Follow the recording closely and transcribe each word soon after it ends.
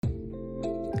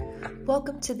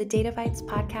Welcome to the Data Bites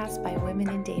podcast by Women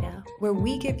in Data, where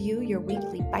we give you your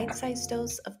weekly bite-sized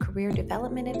dose of career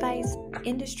development advice,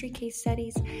 industry case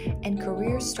studies, and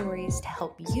career stories to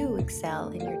help you excel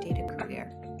in your data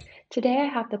career. Today, I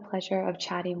have the pleasure of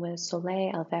chatting with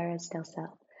Soleil Alvarez del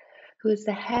Cel, who is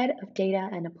the head of Data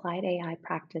and Applied AI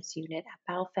Practice Unit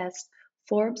at Bowfest,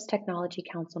 Forbes Technology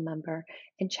Council member,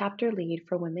 and chapter lead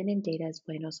for Women in Data's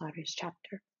Buenos Aires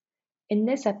chapter. In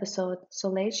this episode,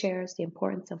 Soleil shares the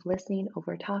importance of listening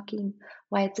over talking,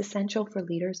 why it's essential for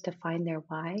leaders to find their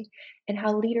why, and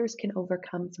how leaders can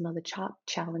overcome some of the top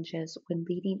challenges when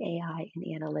leading AI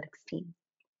and analytics teams.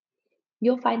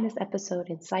 You'll find this episode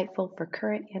insightful for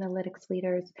current analytics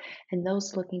leaders and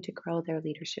those looking to grow their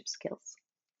leadership skills.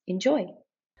 Enjoy.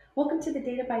 Welcome to the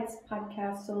Data Bites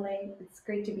podcast, Soleil. It's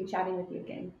great to be chatting with you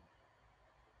again.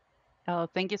 Oh,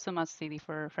 thank you so much, Stevie,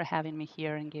 for having me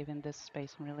here and giving this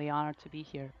space. I'm really honored to be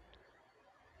here.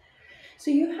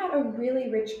 So you had a really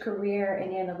rich career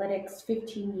in analytics,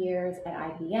 15 years at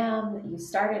IBM. You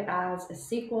started as a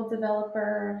SQL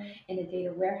developer in a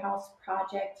data warehouse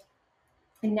project,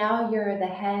 and now you're the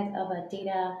head of a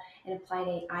data and applied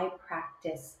AI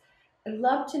practice. I'd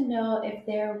love to know if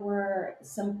there were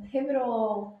some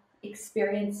pivotal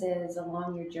experiences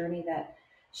along your journey that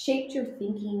shaped your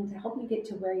thinking to help you get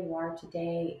to where you are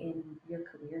today in your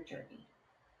career journey.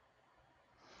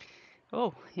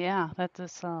 Oh, yeah, that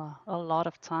is a lot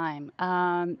of time.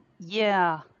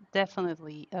 Yeah,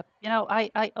 definitely.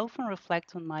 I often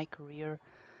reflect on my career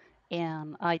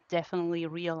and I definitely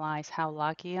realize how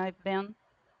lucky I've been.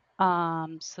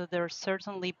 So there's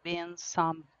certainly been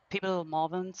some pivotal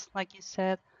moments, like you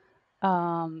said.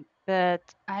 But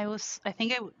I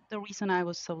think the reason I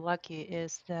was so lucky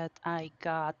is that I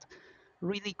got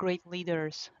really great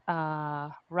leaders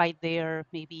right there,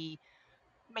 maybe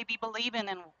believing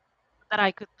in that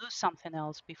I could do something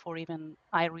else before even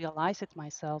I realized it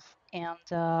myself,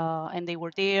 and they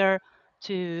were there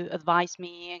to advise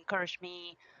me, encourage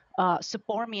me,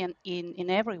 support me in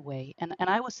every way, and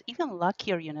I was even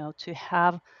luckier, to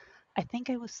have. I think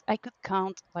I could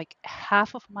count like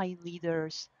half of my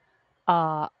leaders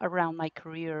around my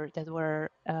career that were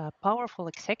powerful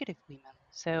executive women.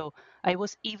 So I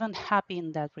was even happy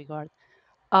in that regard.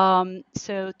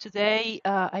 So today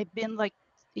I've been like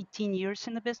 18 years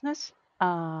in the business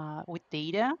with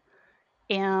data,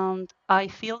 and I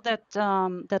feel that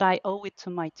I owe it to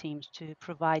my teams to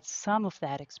provide some of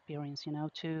that experience,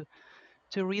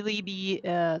 to really be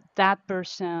that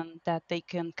person that they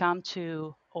can come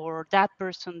to, or that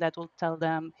person that will tell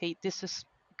them, hey, this is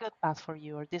a good path for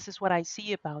you, or this is what I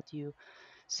see about you.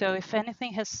 So if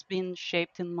anything has been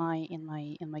shaped in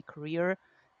my career,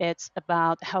 it's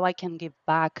about how I can give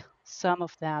back some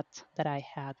of that I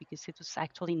had, because it was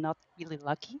actually not really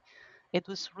lucky. It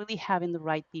was really having the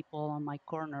right people on my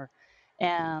corner.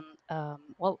 And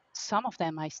well, some of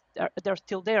them they're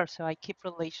still there, so I keep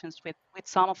relations with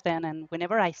some of them. And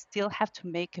whenever I still have to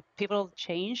make a pivotal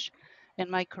change in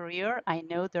my career, I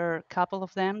know there are a couple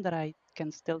of them that I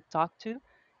can still talk to,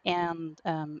 and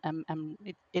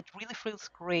it really feels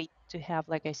great to have,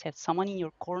 like I said, someone in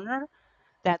your corner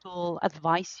that will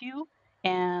advise you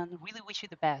and really wish you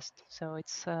the best. So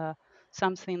it's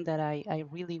something that I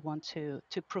really want to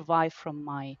provide from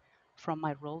my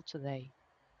role today.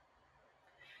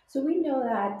 So we know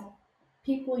that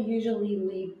people usually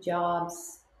leave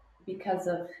jobs because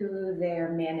of who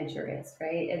their manager is,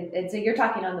 right? And so you're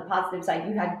talking on the positive side.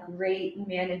 You had great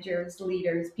managers,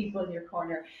 leaders, people in your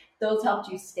corner. Those helped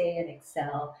you stay and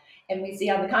excel. And we see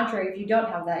on the contrary, if you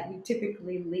don't have that, you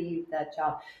typically leave that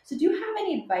job. So do you have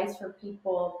any advice for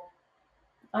people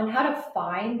on how to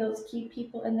find those key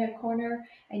people in their corner?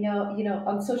 I know,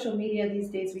 on social media these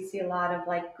days we see a lot of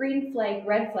like green flag,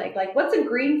 red flag. Like, what's a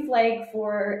green flag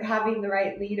for having the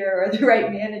right leader or the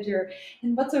right manager?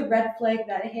 And what's a red flag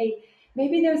that, hey,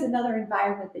 maybe there's another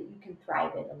environment that you can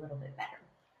thrive in a little bit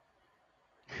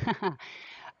better?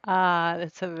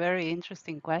 That's a very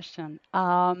interesting question.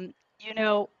 You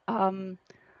know,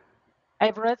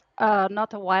 I've read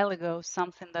not a while ago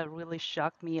something that really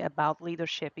shocked me about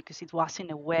leadership, because it was,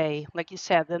 in a way, like you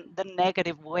said, the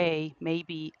negative way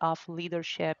maybe of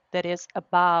leadership, that is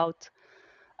about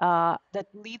that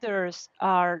leaders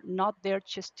are not there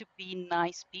just to be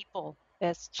nice people.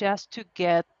 It's just to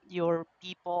get your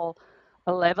people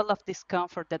a level of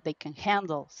discomfort that they can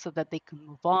handle so that they can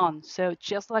move on. So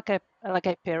just like a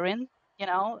parent,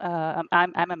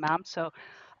 I'm a mom, so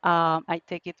I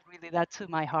take it really that to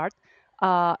my heart.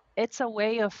 It's a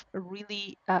way of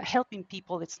really helping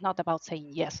people. It's not about saying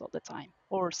yes all the time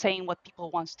or saying what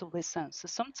people wants to listen. So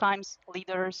sometimes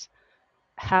leaders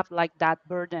have like that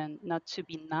burden not to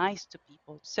be nice to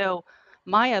people. So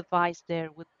my advice there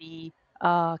would be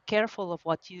careful of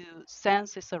what you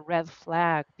sense is a red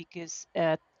flag, because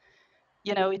it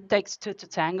takes two to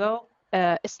tango.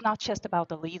 It's not just about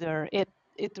the leader. It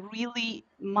really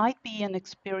might be an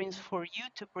experience for you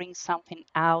to bring something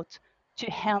out to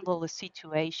handle the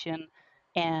situation,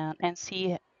 and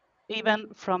see, even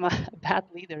from a bad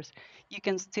leaders, you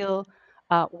can still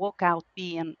walk out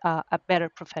being a better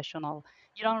professional.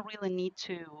 You don't really need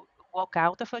to walk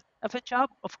out of a job.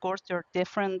 Of course, there are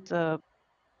different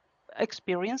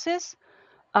experiences,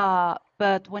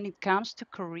 but when it comes to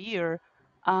career,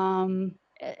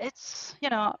 it's,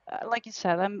 like you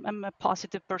said, I'm a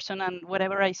positive person, and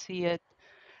whenever I see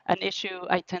an issue,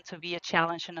 I tend to be a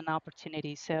challenge and an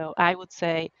opportunity. So I would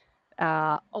say,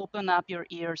 open up your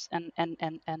ears and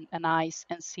eyes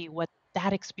and see what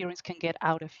that experience can get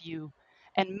out of you.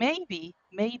 And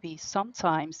maybe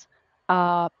sometimes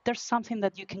there's something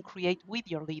that you can create with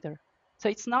your leader. So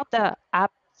it's not the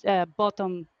up,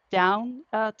 bottom down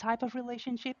type of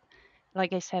relationship.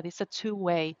 Like I said, it's a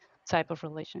two-way type of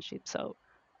relationship. So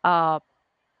uh,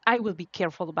 I will be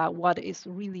careful about what is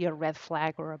really a red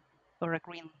flag or a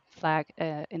green flag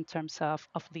in terms of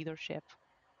leadership.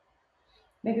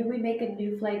 Maybe we make a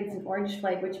new flag. It's an orange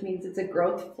flag, which means it's a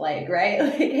growth flag, right?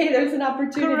 Like, hey, there's an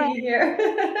opportunity Correct. here.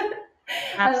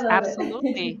 I love it.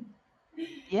 Absolutely.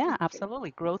 Yeah,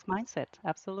 absolutely. Growth mindset.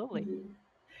 Absolutely.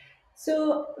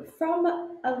 So, from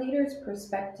a leader's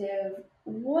perspective,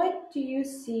 what do you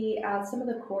see as some of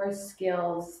the core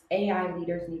skills AI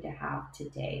leaders need to have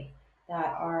today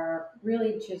that are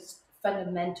really just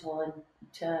fundamental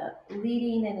to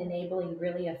leading and enabling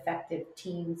really effective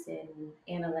teams in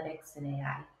analytics and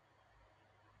AI?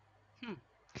 Hmm.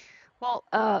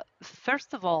 Well,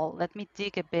 first of all, let me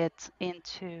dig a bit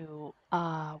into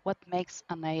what makes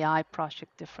an AI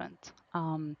project different.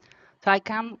 So I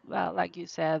come, like you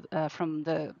said, from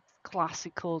the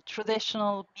classical,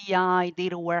 traditional BI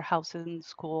data warehousing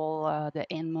school, the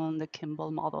Inman, the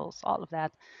Kimball models, all of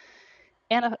that.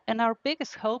 And our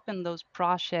biggest hope in those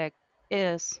projects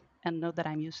is, and note that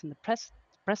I'm using the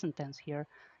present tense here,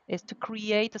 is to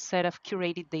create a set of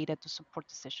curated data to support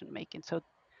decision making. So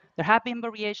there have been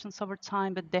variations over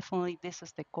time, but definitely this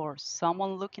is the core.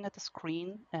 Someone looking at the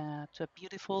screen to a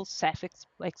beautiful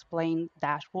self-explained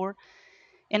dashboard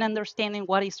and understanding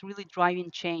what is really driving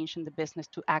change in the business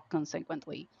to act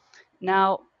consequently.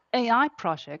 Now, AI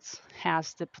projects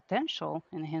has the potential,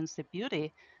 and hence the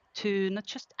beauty, to not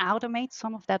just automate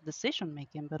some of that decision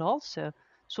making, but also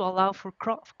to allow for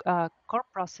core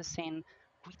processing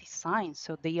redesign.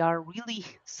 So they are really,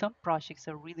 some projects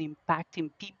are really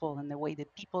impacting people and the way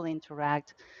that people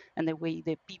interact and the way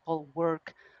that people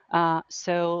work.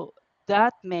 So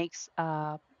that makes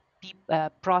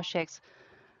projects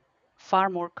far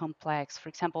more complex. For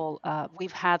example,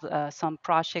 we've had some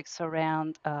projects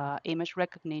around image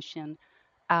recognition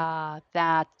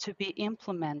that to be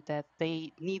implemented,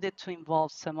 they needed to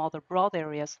involve some other broad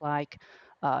areas like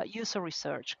user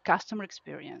research, customer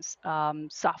experience,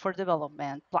 software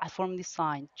development, platform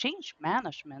design, change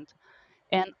management,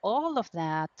 and all of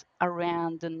that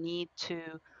around the need to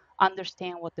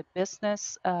understand what the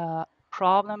business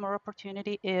problem or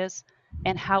opportunity is,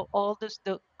 and how all those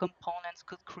the components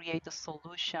could create a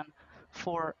solution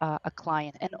for a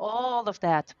client, and all of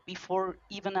that before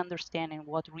even understanding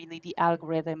what really the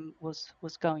algorithm was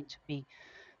going to be.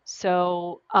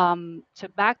 So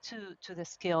back to the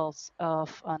skills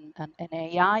of an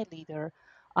AI leader,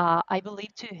 I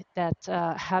believe too that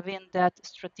having that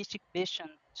strategic vision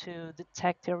to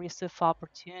detect areas of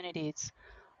opportunities,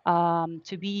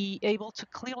 to be able to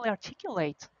clearly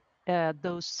articulate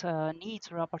those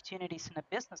needs or opportunities in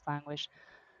a business language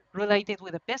related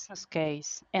with a business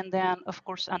case, and then of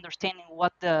course understanding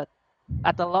what the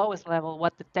at the lowest level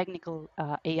what the technical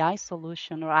AI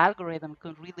solution or algorithm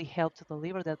could really help to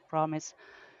deliver that promise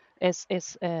is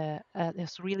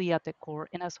really at the core.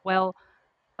 And as well,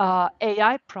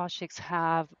 AI projects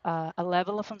have a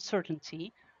level of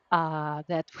uncertainty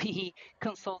that we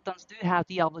consultants do have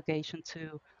the obligation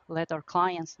to let our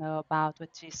clients know about,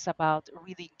 which is about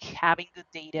really having good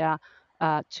data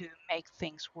to make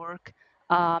things work.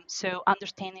 So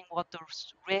understanding what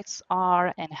those risks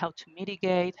are and how to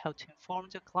mitigate, how to inform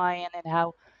the client, and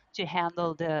how to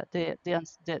handle the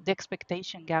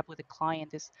expectation gap with the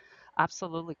client is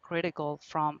absolutely critical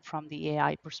from the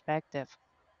AI perspective.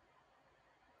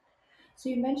 So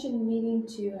you mentioned needing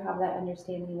to have that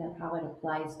understanding of how it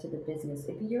applies to the business.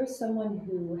 If you're someone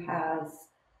who has,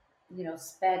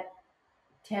 spent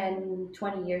 10,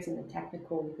 20 years in a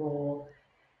technical role,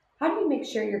 how do you make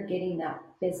sure you're getting that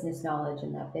business knowledge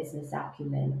and that business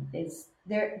acumen?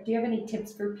 Do you have any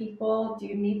tips for people? Do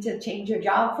you need to change your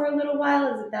job for a little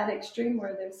while? Is it that extreme,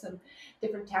 or there's some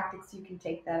different tactics you can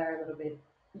take that are a little bit,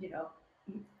 you know,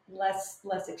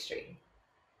 less extreme?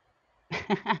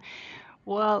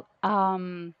 Well,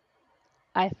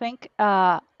 I think,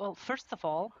 well, first of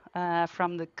all,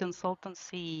 from the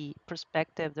consultancy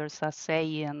perspective, there's a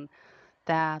saying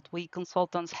that we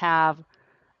consultants have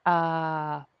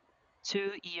uh,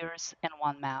 2 ears and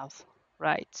one mouth,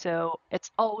 right? So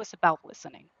it's always about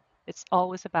listening. It's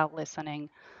always about listening.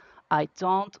 I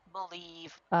don't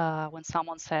believe when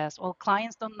someone says, well,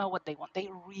 clients don't know what they want. They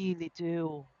really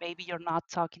do. Maybe you're not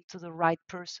talking to the right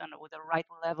person or with the right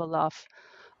level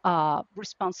of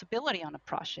responsibility on a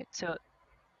project. So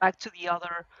back to the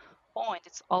other point,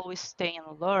 it's always staying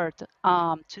alert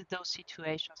to those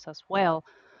situations as well.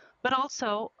 But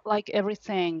also, like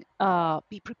everything,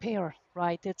 be prepared,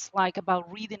 right? It's like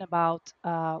about reading about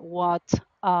what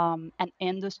an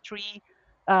industry,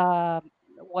 uh,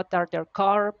 what are their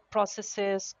core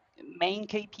processes, main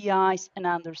KPIs, and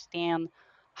understand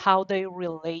how they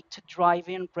relate to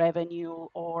driving revenue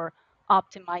or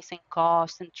optimizing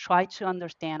costs, and try to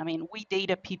understand. I mean, we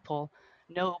data people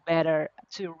know better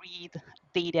to read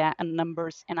data and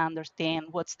numbers and understand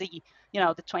what's the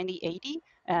 2080.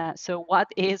 So what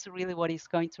is really what is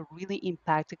going to really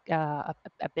impact a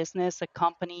business, a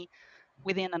company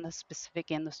within a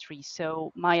specific industry.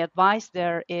 So my advice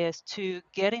there is to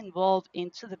get involved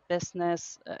into the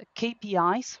business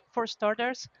KPIs for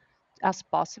starters as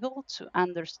possible to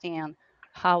understand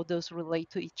how those relate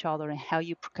to each other and how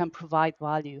you can provide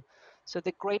value. So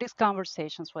the greatest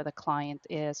conversations with a client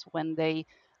is when they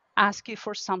ask you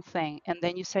for something and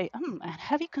then you say,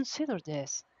 have you considered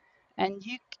this? And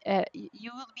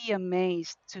you will be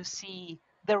amazed to see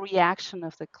the reaction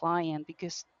of the client,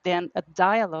 because then a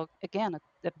dialogue, again,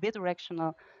 a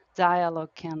bidirectional dialogue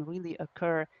can really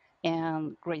occur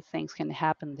and great things can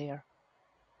happen there.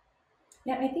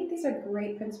 Yeah, I think these are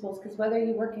great principles because whether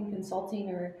you work in consulting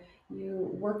or you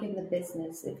work in the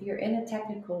business, if you're in a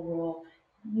technical role,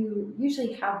 you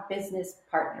usually have business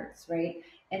partners, right?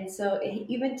 And so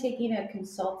even taking a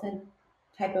consultant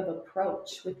type of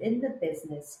approach within the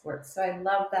business works. So I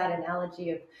love that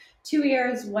analogy of 2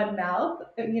 ears, one mouth.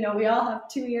 We all have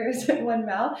 2 ears and one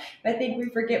mouth. I think we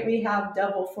forget we have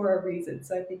double for a reason.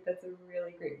 So I think that's a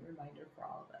really great reminder for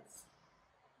all of us.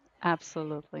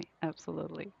 Absolutely,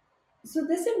 absolutely. So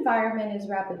this environment is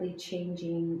rapidly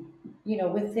changing.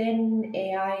 Within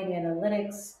AI and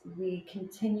analytics, we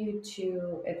continue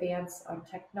to advance on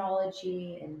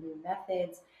technology and new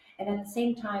methods. And at the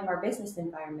same time, our business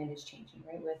environment is changing,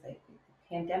 right? The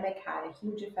pandemic had a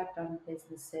huge effect on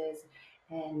businesses,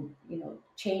 and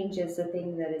change is the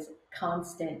thing that is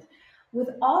constant. With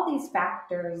all these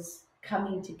factors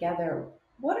coming together,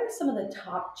 what are some of the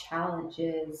top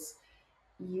challenges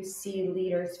you see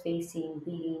leaders facing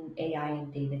leading AI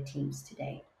and data teams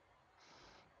today?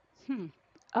 Hmm.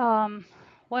 Um,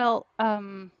 well,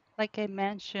 like I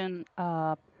mentioned,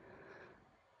 not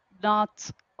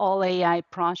all AI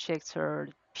projects are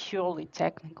purely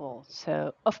technical.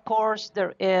 So, of course,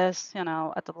 there is,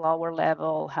 at the lower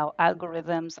level, how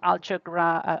algorithms,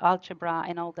 algebra,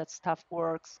 and all that stuff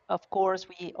works. Of course,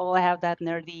 we all have that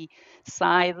nerdy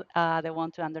side. They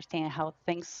want to understand how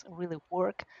things really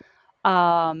work.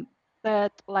 Um,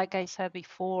 but like I said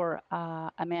before,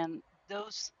 I mean,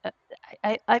 those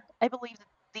I believe that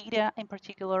data, in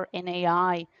particular in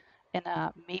AI, in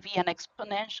a maybe an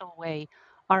exponential way,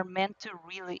 are meant to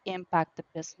really impact the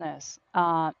business.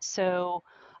 So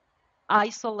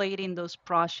isolating those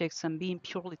projects and being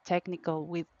purely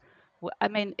technical I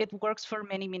mean, it works for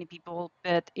many people,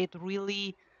 but it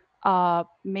really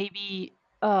maybe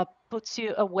puts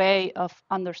you a way of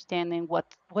understanding what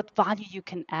value you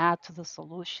can add to the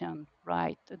solution,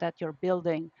 right, that you're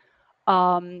building.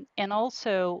 And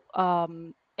also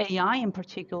AI in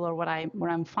particular, what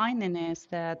I'm finding is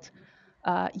that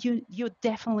you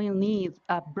definitely need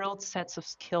broad sets of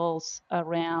skills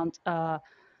around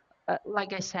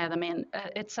like I said, I mean,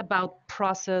 it's about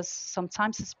process.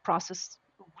 Sometimes it's process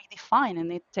redefined,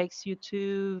 and it takes you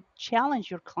to challenge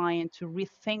your client to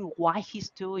rethink why he's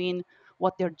doing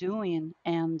what they're doing,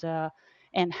 and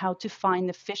how to find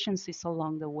efficiencies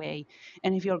along the way.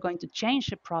 And if you're going to change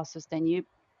the process, then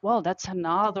well, that's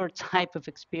another type of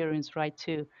experience, right?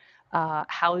 Too.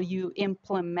 How you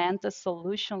implement a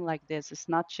solution like this is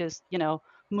not just,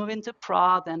 move into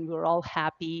prod and we're all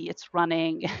happy, it's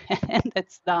running and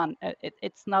it's done.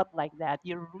 It's not like that.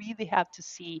 You really have to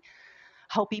see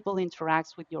how people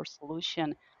interact with your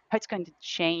solution, how it's going to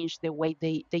change the way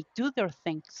they do their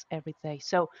things every day.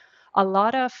 So a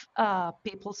lot of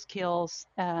people skills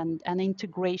and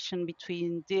integration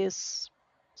between these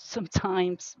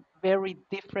sometimes very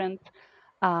different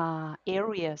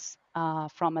areas,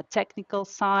 from a technical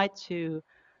side to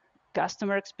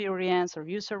customer experience or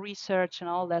user research and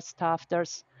all that stuff.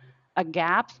 There's a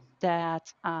gap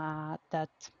that I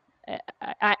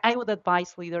would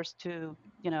advise leaders to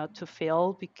to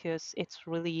fill, because it's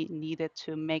really needed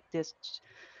to make this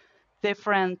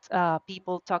different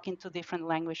people talking to different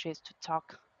languages to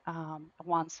talk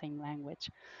one same language.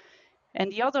 And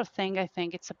the other thing, I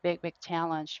think it's a big, big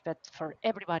challenge, but for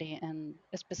everybody, and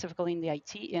specifically in the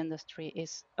IT industry,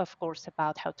 is of course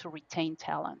about how to retain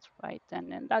talent, right?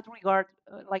 And in that regard,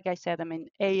 like I said, I mean,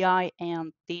 AI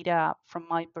and data, from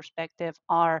my perspective,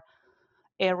 are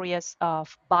areas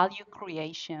of value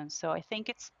creation. So I think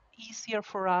it's easier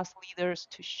for us leaders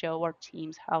to show our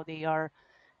teams how they are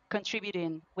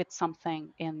contributing with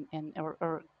something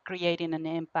or creating an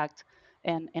impact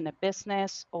in a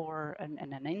business or in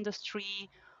an industry,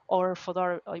 or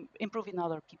for improving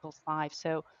other people's lives.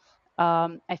 So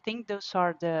I think those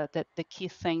are the key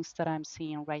things that I'm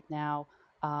seeing right now,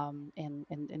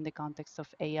 in the context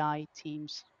of AI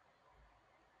teams.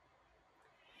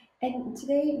 And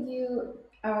today you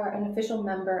are an official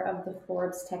member of the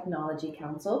Forbes Technology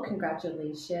Council.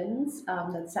 Congratulations.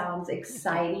 That sounds Yeah.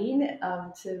 exciting,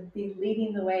 to be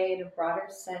leading the way in a broader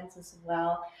sense as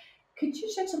well. Could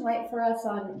you shed some light for us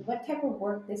on what type of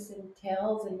work this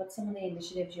entails and what some of the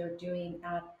initiatives you're doing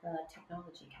at the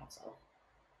Technology Council?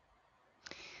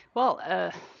 Well,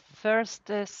 first,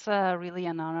 it's really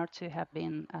an honor to have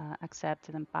been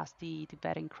accepted and passed the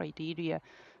vetting criteria.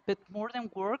 But more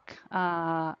than work,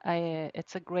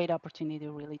 it's a great opportunity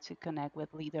really to connect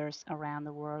with leaders around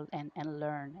the world and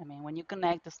learn. I mean, when you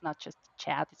connect, it's not just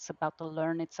chat, it's about to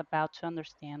learn, it's about to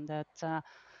understand that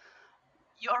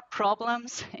your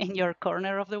problems in your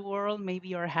corner of the world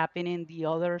maybe are happening the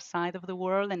other side of the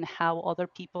world, and how other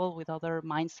people with other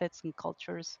mindsets and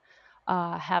cultures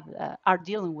have are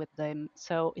dealing with them.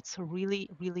 So it's really,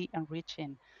 really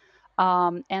enriching.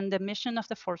 And the mission of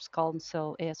the Forbes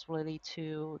Council is really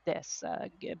to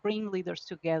bring leaders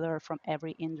together from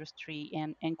every industry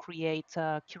and create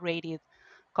curated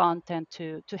content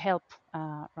to help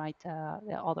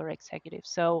the other executives.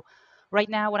 So right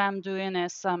now, what I'm doing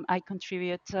is I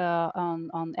contribute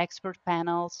on expert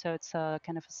panels. So it's a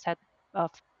kind of a set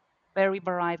of very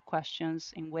varied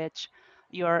questions in which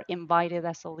you're invited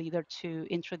as a leader to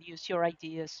introduce your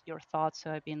ideas, your thoughts.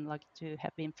 So I've been lucky to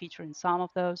have been featured in some of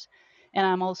those. And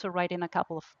I'm also writing a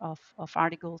couple of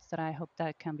articles that I hope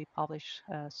that can be published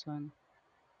soon.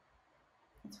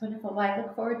 It's wonderful. Well, I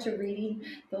look forward to reading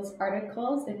those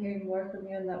articles and hearing more from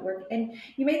you on that work. And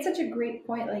you made such a great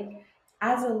point. Like,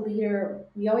 as a leader,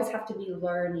 we always have to be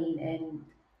learning and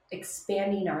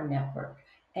expanding our network.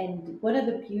 And one of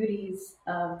the beauties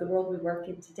of the world we work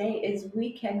in today is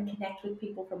we can connect with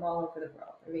people from all over the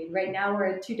world. I mean, right now we're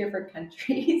in two different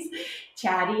countries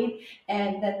chatting,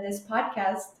 and then this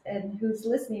podcast and who's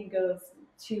listening goes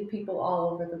to people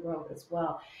all over the world as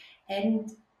well.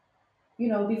 And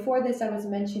before this, I was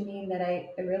mentioning that I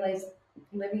realized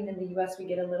living in the US, we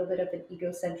get a little bit of an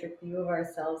egocentric view of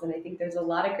ourselves. And I think there's a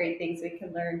lot of great things we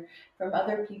can learn from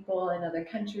other people in other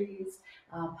countries,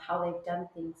 how they've done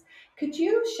things. Could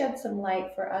you shed some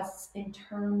light for us in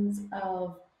terms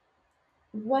of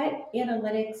what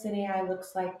analytics and AI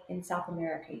looks like in South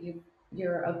America?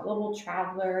 You're a global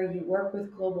traveler, you work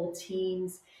with global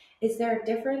teams. Is there a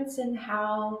difference in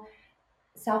how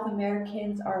South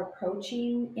Americans are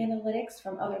approaching analytics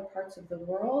from other parts of the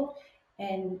world?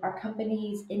 And are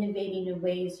companies innovating in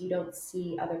ways you don't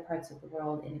see other parts of the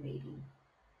world innovating?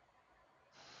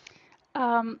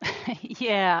 Um,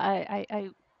 yeah,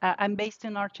 I'm based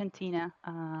in Argentina,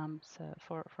 so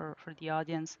for the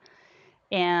audience.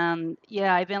 And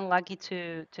yeah, I've been lucky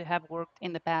to have worked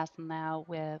in the past and now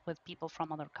with people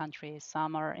from other countries.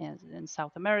 Some are in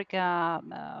South America,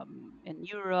 in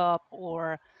Europe,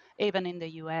 or even in the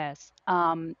US.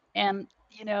 And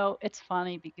it's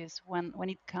funny because when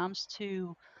it comes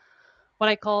to what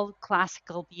I call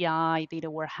classical BI, data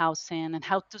warehousing, and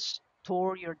how to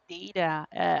store your data,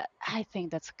 I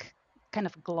think that's kind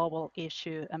of a global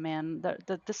issue. I mean,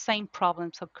 the same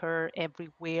problems occur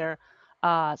everywhere.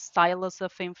 Silos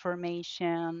of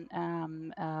information,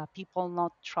 people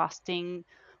not trusting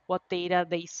what data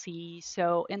they see.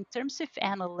 So, in terms of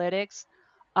analytics,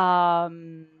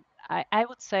 I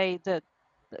would say that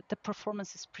the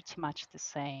performance is pretty much the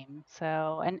same.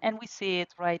 So, and we see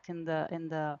it right in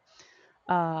the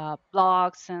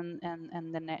blogs and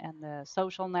the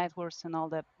social networks and all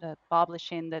the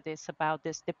publishing that is about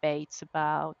these debates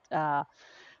about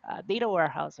data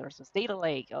warehouse versus data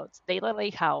lake, or it's data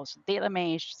lake house, data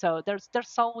mesh. So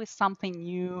there's always something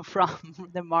new from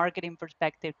the marketing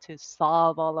perspective to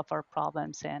solve all of our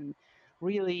problems and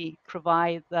really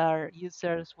provide our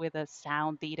users with a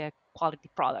sound data quality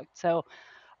product. So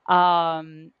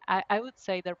I would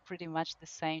say they're pretty much the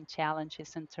same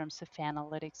challenges in terms of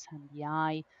analytics and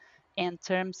BI, in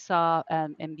terms of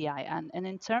MBI, and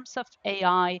in terms of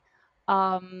AI.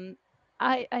 Um,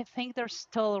 I think there's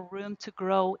still room to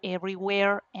grow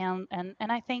everywhere, and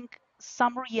I think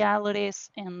some realities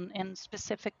in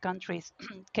specific countries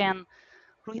can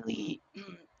really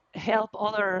help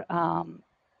other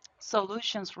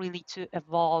solutions really to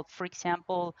evolve. For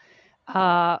example,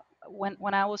 uh,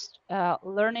 when I was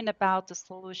learning about the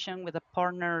solution with a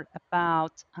partner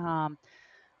about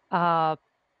uh,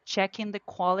 checking the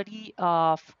quality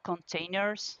of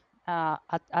containers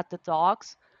at the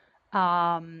docks,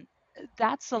 um,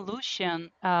 that solution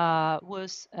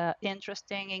was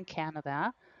interesting in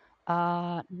Canada,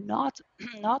 not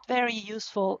not very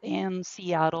useful in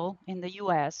Seattle in the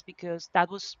US because that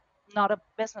was not a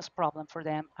business problem for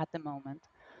them at the moment.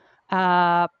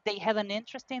 They had an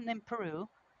interest in Peru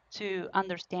to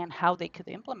understand how they could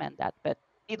implement that, but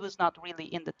it was not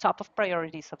really in the top of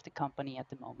priorities of the company at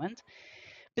the moment.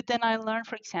 But then I learned,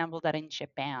 for example, that in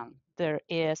Japan, there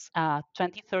is a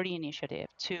 2030 initiative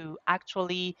to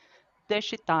actually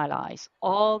digitalize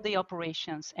all the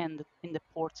operations in the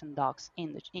ports and docks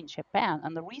in Japan.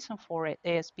 And the reason for it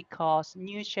is because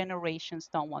new generations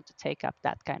don't want to take up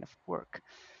that kind of work.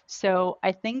 So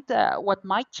I think that what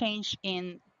might change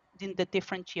in the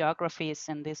different geographies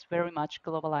in this very much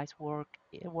globalized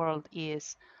world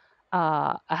is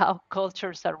how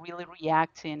cultures are really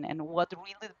reacting and what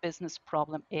really the business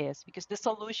problem is. Because the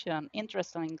solution,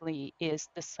 interestingly, is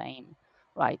the same,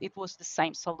 right? It was the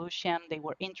same solution. They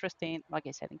were interested, like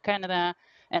I said, in Canada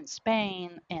and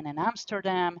Spain and in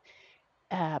Amsterdam,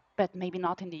 but maybe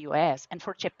not in the US. And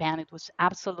for Japan, it was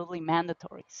absolutely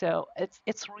mandatory. So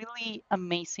it's really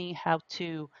amazing how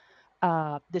to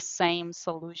the same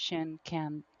solution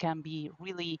can be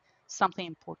really something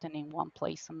important in one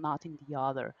place and not in the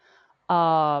other.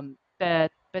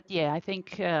 But yeah, I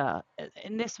think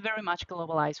in this very much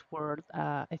globalized world,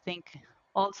 I think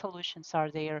all solutions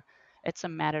are there. It's a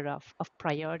matter of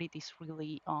priorities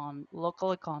really on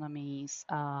local economies,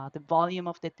 the volume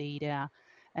of the data,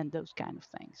 and those kind of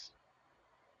things.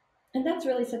 And that's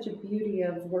really such a beauty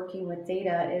of working with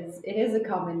data is it is a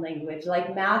common language.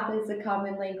 Like math is a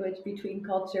common language between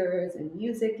cultures and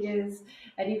music is.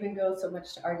 I'd even go so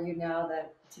much to argue now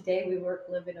that today we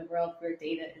live in a world where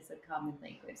data is a common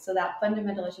language. So that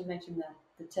fundamental, as you mentioned,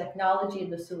 the technology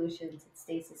and the solutions, it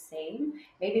stays the same.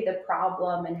 Maybe the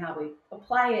problem and how we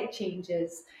apply it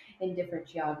changes in different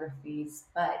geographies,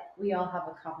 but we all have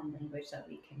a common language that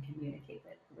we can communicate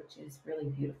with, which is really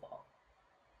beautiful.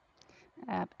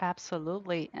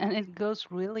 Absolutely. And it goes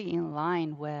really in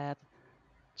line with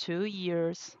 2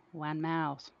 ears, one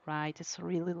mouth, right? It's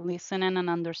really listening and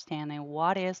understanding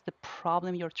what is the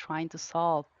problem you're trying to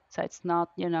solve. So it's not,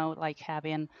 like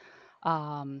having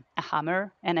a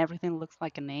hammer and everything looks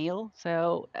like a nail.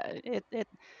 So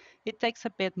it takes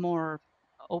a bit more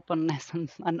openness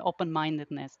and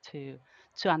open-mindedness to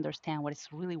understand what is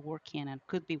really working and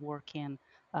could be working.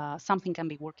 Something can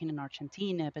be working in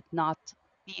Argentina, but not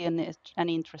be an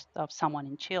interest of someone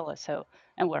in Chile. So,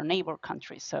 and we're neighbor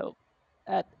countries. So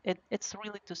it's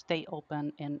really to stay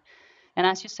open and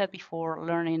as you said before,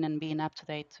 learning and being up to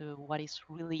date to what is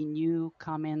really new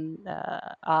coming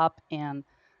up and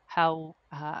how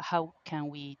can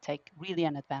we take really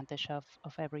an advantage of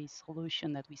every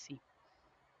solution that we see.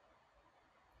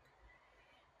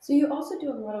 So you also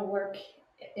do a lot of work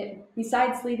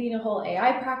besides leading a whole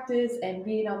AI practice and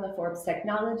being on the Forbes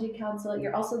Technology Council.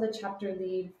 You're also the chapter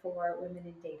lead for Women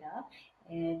in Data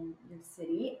in your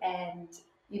city, and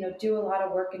do a lot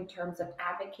of work in terms of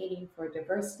advocating for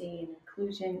diversity and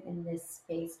inclusion in this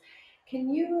space. Can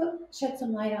you shed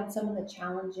some light on some of the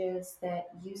challenges that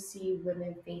you see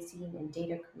women facing in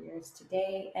data careers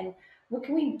today, and what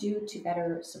can we do to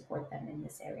better support them in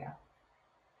this area?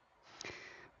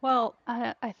 Well,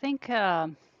 I think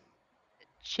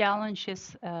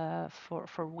challenges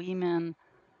for women,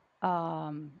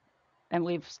 um, and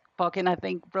we've spoken, I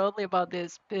think, broadly about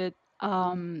this, but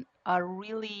are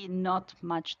really not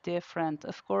much different.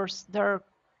 Of course, there are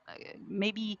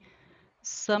maybe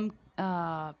some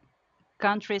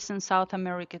countries in South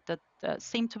America that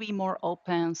seem to be more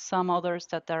open, some others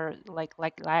that are like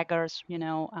laggards,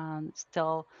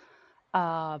 still.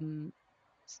 Um,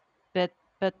 but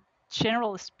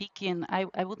generally speaking,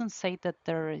 I wouldn't say that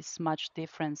there is much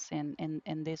difference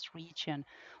in this region.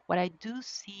 What I do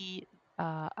see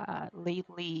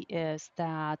lately is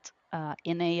that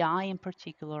in AI in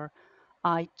particular,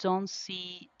 I don't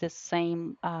see the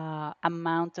same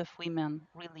amount of women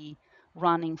really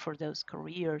running for those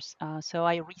careers. So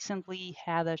I recently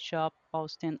had a job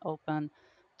posting open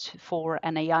for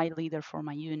an AI leader for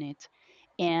my unit.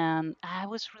 And I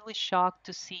was really shocked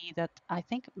to see that I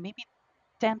think maybe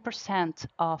 10%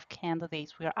 of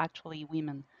candidates were actually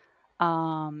women.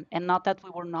 And not that we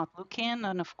were not looking,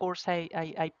 and of course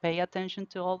I pay attention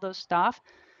to all those stuff.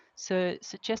 So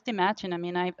just imagine, I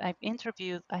mean, I've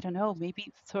interviewed, I don't know,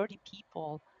 maybe 30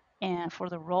 people and for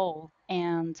the role,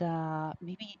 and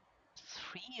maybe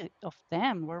three of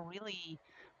them were really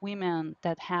women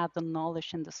that had the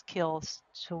knowledge and the skills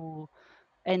to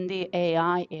in the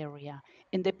AI area.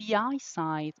 In the BI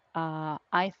side,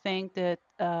 I think that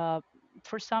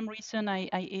for some reason I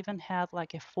even had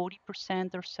like a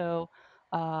 40% or so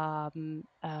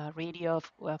ratio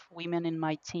of women in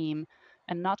my team,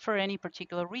 and not for any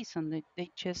particular reason. They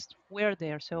just were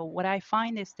there. So what I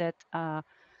find is that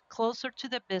closer to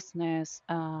the business,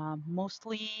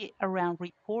 mostly around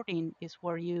reporting, is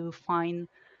where you find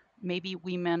maybe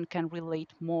women can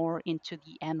relate more into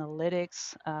the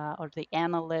analytics or the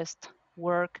analyst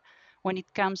work. When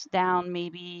it comes down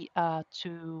maybe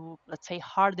to, let's say,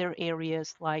 harder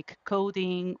areas like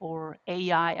coding or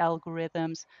AI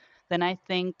algorithms, then I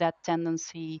think that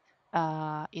tendency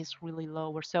is really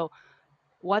lower. So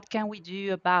what can we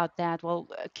do about that? Well,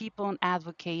 keep on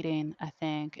advocating. I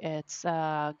think it's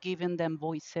giving them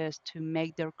voices to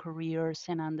make their careers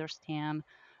and understand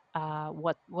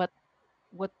what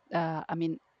I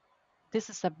mean, this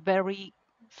is a very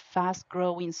fast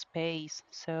growing space.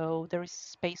 So there is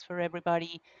space for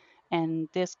everybody. And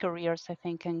these careers, I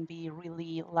think, can be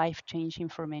really life changing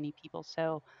for many people.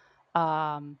 So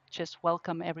just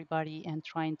welcome everybody and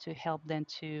trying to help them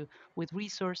to with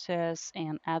resources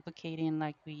and advocating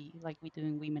like we do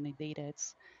in Women in Data.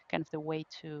 It's kind of the way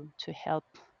to help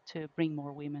to bring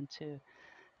more women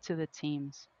to the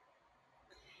teams.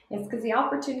 Yes, because the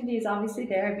opportunity is obviously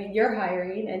there. I mean, you're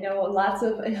hiring. I know lots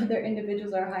of other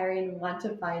individuals are hiring and want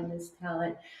to find this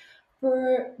talent.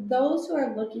 For those who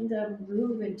are looking to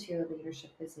move into a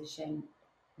leadership position,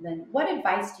 then what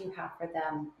advice do you have for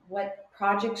them? What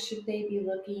projects should they be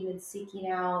looking and seeking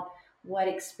out? What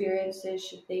experiences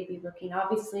should they be looking?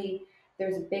 Obviously,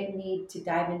 there's a big need to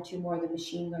dive into more of the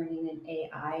machine learning and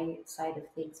AI side of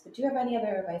things. But do you have any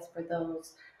other advice for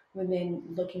those women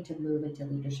looking to move into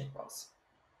leadership roles?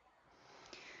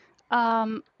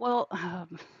 Well,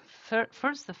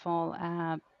 first of all,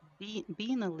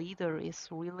 being a leader is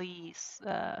really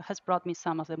has brought me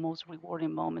some of the most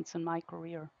rewarding moments in my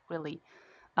career. Really,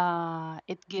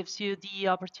 it gives you the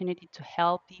opportunity to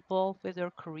help people with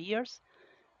their careers,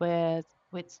 with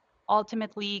which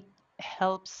ultimately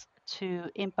helps to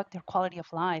impact their quality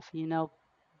of life. You know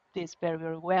this very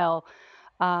very well.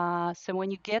 So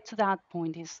when you get to that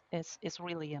point, is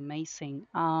really amazing.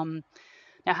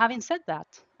 Now, having said that,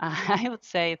 I would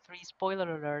say three spoiler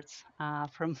alerts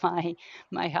from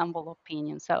my humble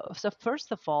opinion. So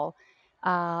first of all,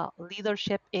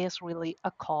 leadership is really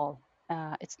a call.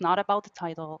 It's not about the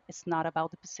title. It's not about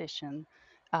the position,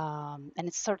 and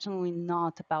it's certainly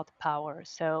not about the power.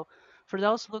 So, for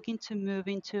those looking to move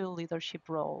into leadership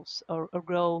roles or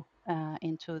grow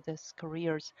into these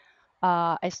careers,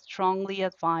 I strongly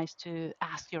advise to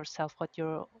ask yourself what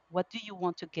do you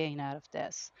want to gain out of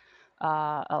this.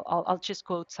 I'll just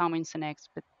quote Simon Sinek,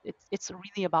 but it's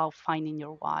really about finding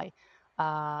your why.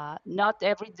 Not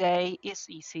every day is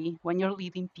easy when you're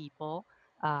leading people.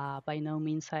 By no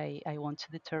means I want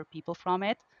to deter people from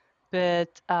it, but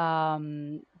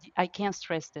I can't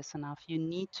stress this enough. You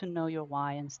need to know your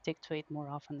why and stick to it more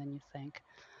often than you think.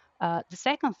 The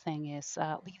second thing is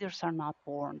leaders are not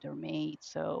born; they're made.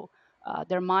 So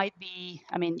there might be,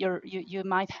 I mean, you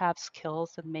might have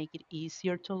skills that make it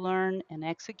easier to learn and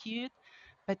execute,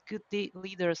 but good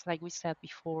leaders, like we said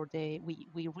before, we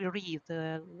read,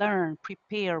 learn,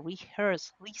 prepare,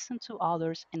 rehearse, listen to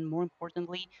others, and more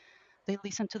importantly, they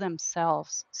listen to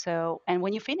themselves. So, and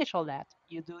when you finish all that,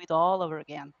 you do it all over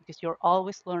again because you're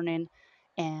always learning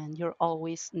and you're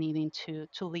always needing to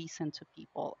listen to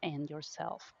people and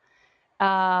yourself.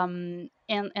 And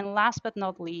last but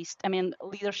not least, I mean,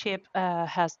 leadership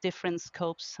has different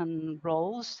scopes and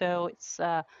roles. So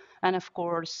and of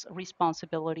course,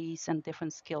 responsibilities and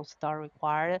different skills that are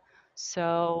required.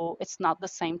 So it's not the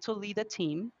same to lead a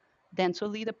team than to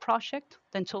lead a project,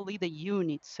 than to lead a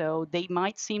unit. So they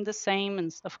might seem the same,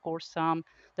 and of course,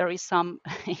 there is some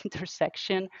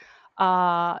intersection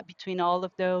between all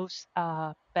of those,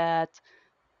 but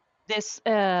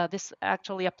this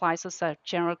actually applies as a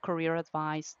general career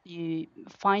advice. You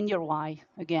find your why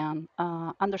again,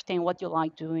 understand what you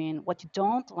like doing, what you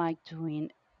don't like doing.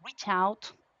 Reach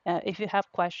out if you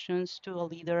have questions to a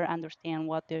leader. Understand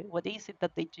what is it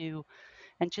that they do,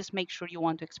 and just make sure you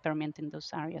want to experiment in those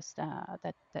areas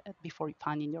that before you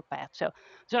find in your path. So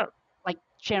those are like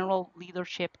general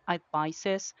leadership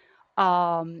advices.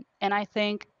 And I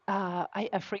think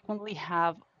I frequently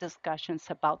have discussions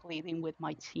about leading with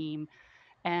my team,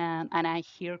 and I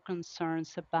hear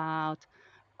concerns about,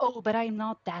 oh, but I'm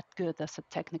not that good as a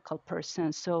technical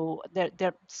person. So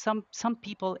there some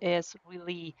people is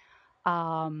really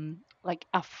like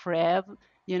afraid,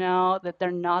 that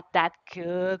they're not that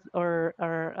good or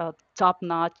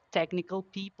top-notch technical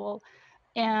people.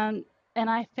 And and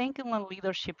I think in a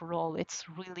leadership role, it's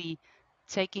really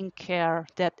taking care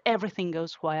that everything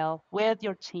goes well with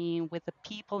your team, with the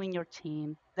people in your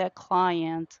team, the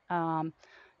client,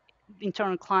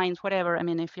 internal clients, whatever. I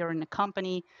mean, if you're in a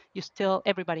company, you still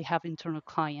everybody have internal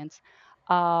clients,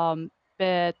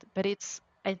 but it's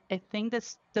I think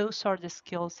that those are the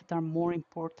skills that are more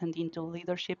important into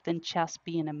leadership than just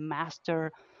being a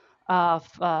master of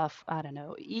I don't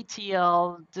know,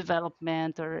 ETL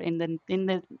development, or in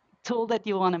the tool that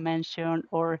you want to mention,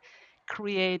 or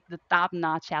create the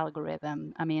top-notch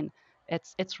algorithm. I mean,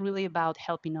 it's really about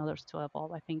helping others to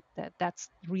evolve. I think that that's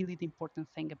really the important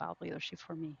thing about leadership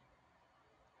for me.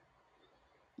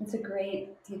 It's a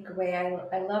great takeaway.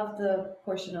 I love the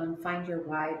portion on find your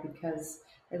why because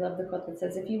I love the quote that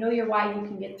says, if you know your why, you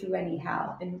can get through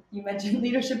anyhow. And you mentioned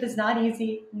leadership is not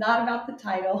easy, not about the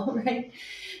title, right?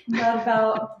 Not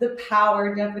about the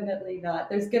power, definitely not.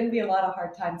 There's going to be a lot of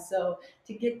hard times. So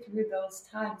to get through those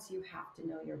times, you have to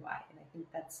know your why. And I think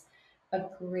that's a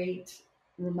great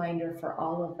reminder for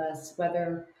all of us,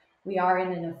 whether we are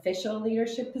in an official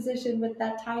leadership position with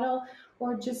that title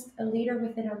or just a leader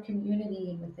within our community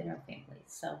and within our families.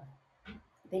 So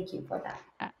thank you for that.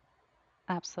 A-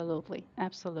 Absolutely,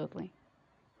 absolutely.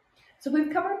 So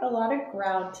we've covered a lot of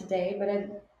ground today, but I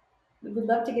would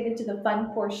love to get into the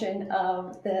fun portion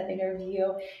of the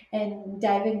interview and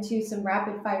dive into some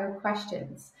rapid fire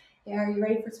questions. Are you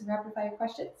ready for some rapid fire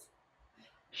questions?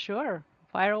 Sure,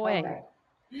 fire All away. right.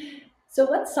 So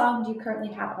what song do you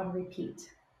currently have on repeat?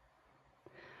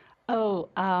 Oh,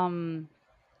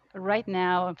 right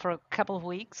now and for a couple of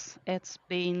weeks, it's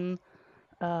been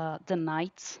The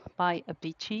Nights by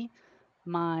Avicii.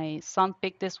 My son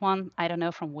picked this one. I don't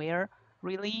know from where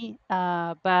really,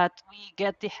 but we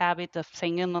get the habit of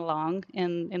singing along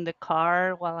in the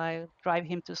car while I drive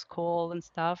him to school and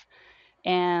stuff.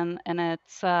 And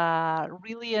it's a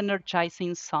really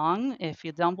energizing song. If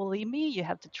you don't believe me, you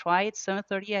have to try it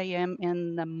 7:30 a.m.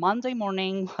 in the Monday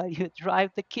morning while you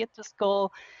drive the kid to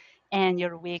school, and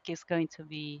your week is going to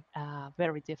be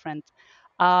very different.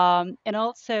 And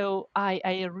also,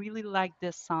 I really like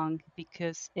this song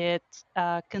because it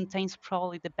contains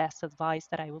probably the best advice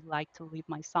that I would like to leave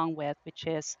my son with, which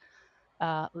is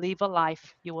live a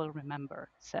life you will remember.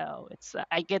 So it's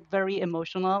I get very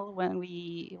emotional when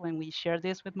we share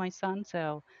this with my son.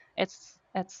 So it's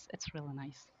really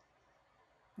nice.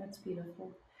 That's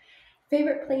beautiful.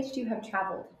 Favorite place you have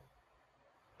traveled?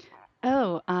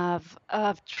 Oh,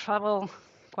 I've traveled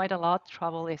quite a lot.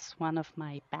 Travel is one of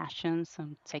my passions.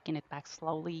 I'm taking it back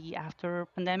slowly after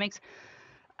pandemics.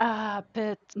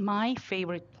 But my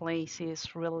favorite place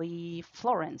is really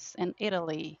Florence in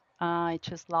Italy. I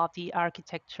just love the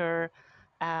architecture,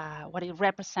 what it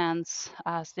represents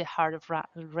as the heart of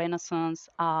Renaissance.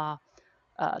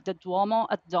 The Duomo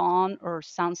at dawn or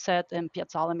sunset and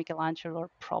Piazzale Michelangelo are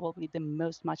probably the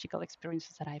most magical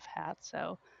experiences that I've had.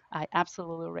 So I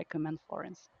absolutely recommend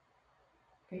Florence.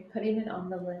 Great, putting it on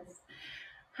the list.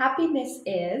 Happiness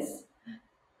is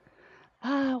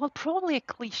Well, probably a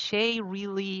cliche,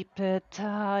 really, but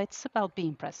it's about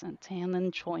being present and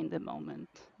enjoying the moment.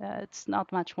 It's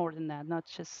not much more than that, not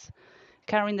just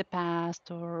carrying the past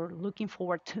or looking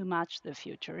forward too much to the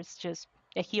future. It's just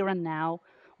a here and now,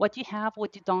 what you have,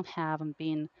 what you don't have, and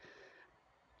being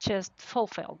just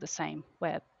fulfilled the same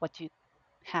with what you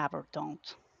have or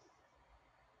don't.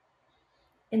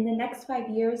 in the next 5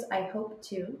 years, I hope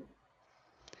to.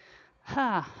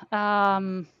 Huh.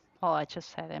 Well, I just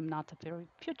said I'm not a very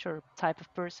future type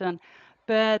of person,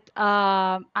 but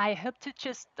I hope to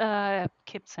just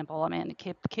keep simple. I mean,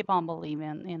 keep on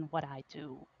believing in what I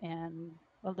do, and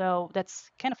although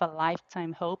that's kind of a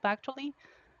lifetime hope, actually,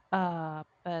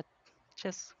 but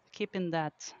just keeping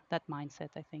that mindset,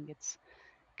 I think it's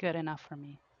good enough for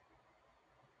me.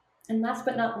 And last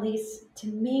but not least, to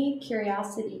me,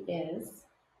 curiosity is.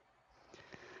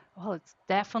 Well, it's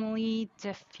definitely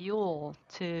the fuel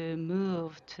to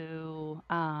move, to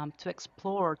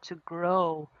explore, to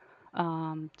grow,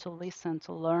 to listen,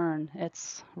 to learn.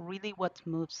 It's really what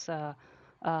moves. Uh,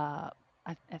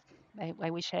 I, I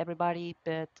wish everybody,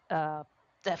 but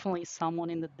definitely someone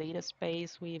in the data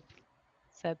space. We've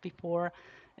said before,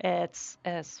 it's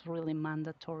really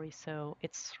mandatory. So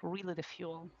it's really the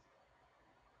fuel.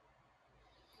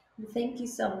 Thank you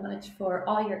so much for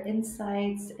all your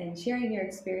insights and sharing your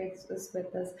experiences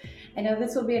with us. I know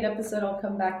this will be an episode I'll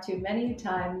come back to many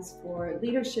times for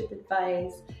leadership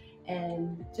advice,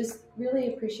 and just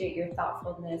really appreciate your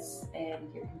thoughtfulness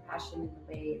and your compassion in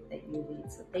the way that you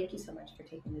lead. So thank you so much for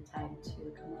taking the time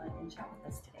to come on and chat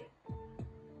with us today.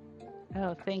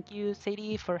 Oh, thank you,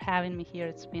 Sadie, for having me here.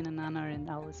 It's been an honor and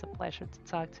always a pleasure to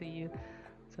talk to you.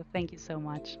 So thank you so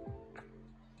much.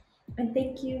 And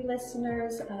thank you,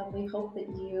 listeners. We hope that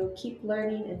you keep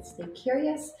learning and stay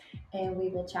curious, and we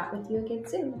will chat with you again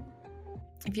soon.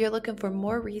 If you're looking for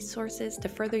more resources to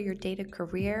further your data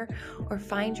career or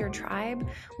find your tribe,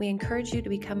 we encourage you to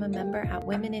become a member at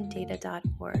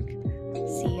womenindata.org.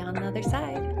 See you on the other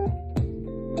side.